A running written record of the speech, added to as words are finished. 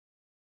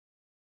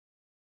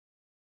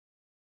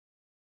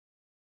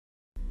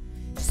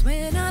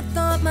when I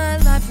thought my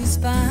life was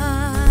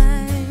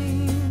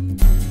fine.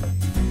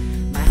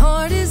 My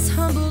heart is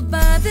humbled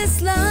by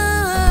this love.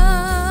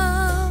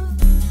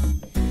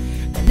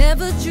 I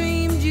never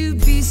dreamed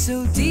you'd be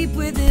so deep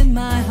within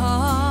my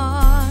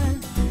heart.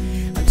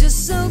 I'm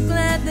just so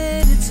glad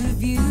that it's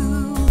of you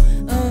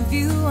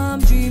I'm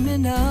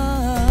dreaming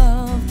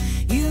of.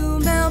 You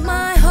melt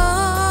my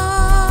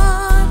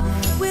heart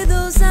with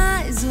those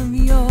eyes of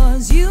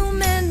yours. You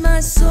mend my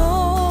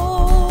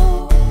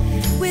soul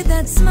with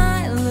that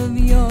smile of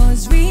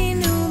yours.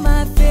 Renew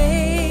my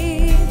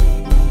faith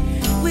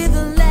with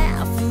a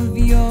laugh of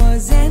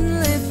yours and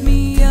lift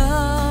me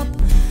up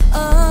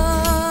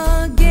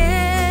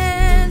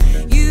again.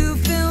 You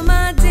fill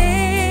my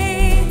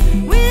day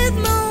with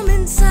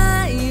moments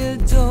I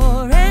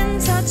adore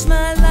and touch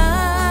my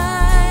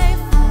life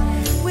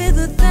with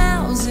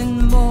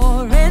 1,000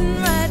 more and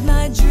write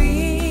my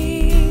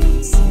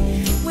dreams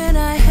when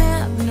I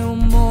have no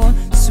more.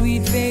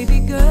 Sweet baby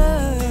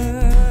girl,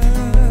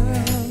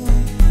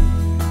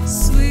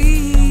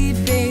 sweet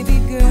baby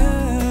girl.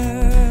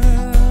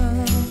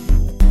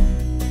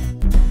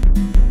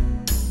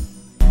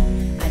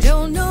 I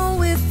don't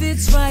know if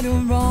it's right or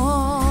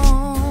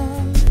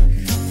wrong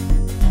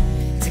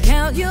to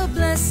count your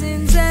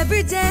blessings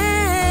every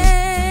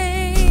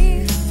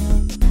day,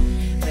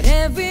 but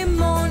every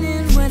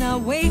morning when I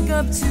wake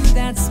up to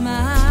that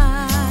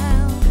smile,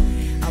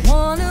 I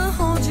wanna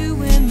hold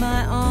you in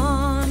my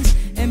arms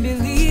and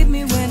believe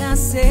me when I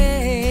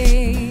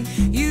say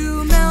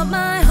you melt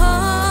my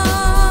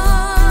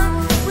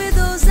heart with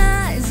those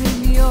eyes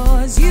of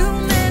yours. You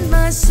mend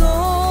my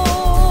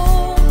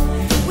soul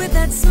with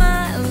that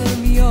smile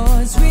of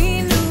yours.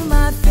 Renew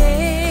my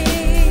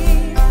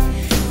faith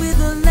with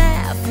a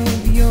laugh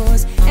of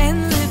yours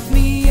and lift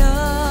me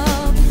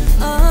up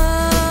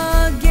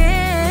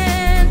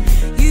again.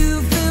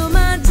 You fill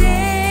my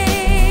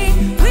day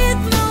with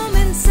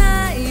moments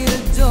I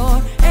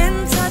adore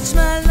and touch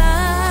my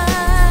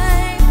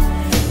life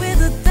with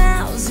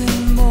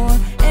 1,000 more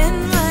and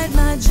write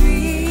my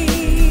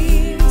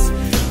dreams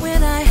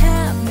when I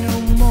have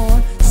no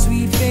more.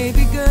 Sweet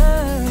baby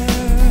girl,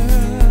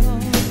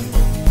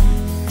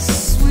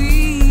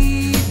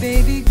 sweet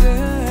baby girl.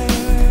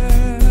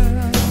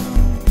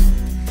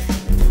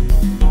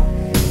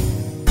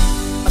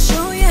 I'll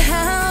show you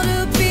how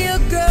to be a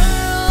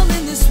girl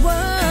in this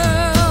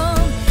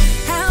world,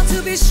 how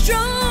to be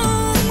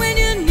strong when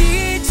you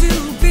need to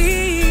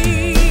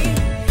be.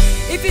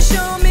 If you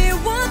show me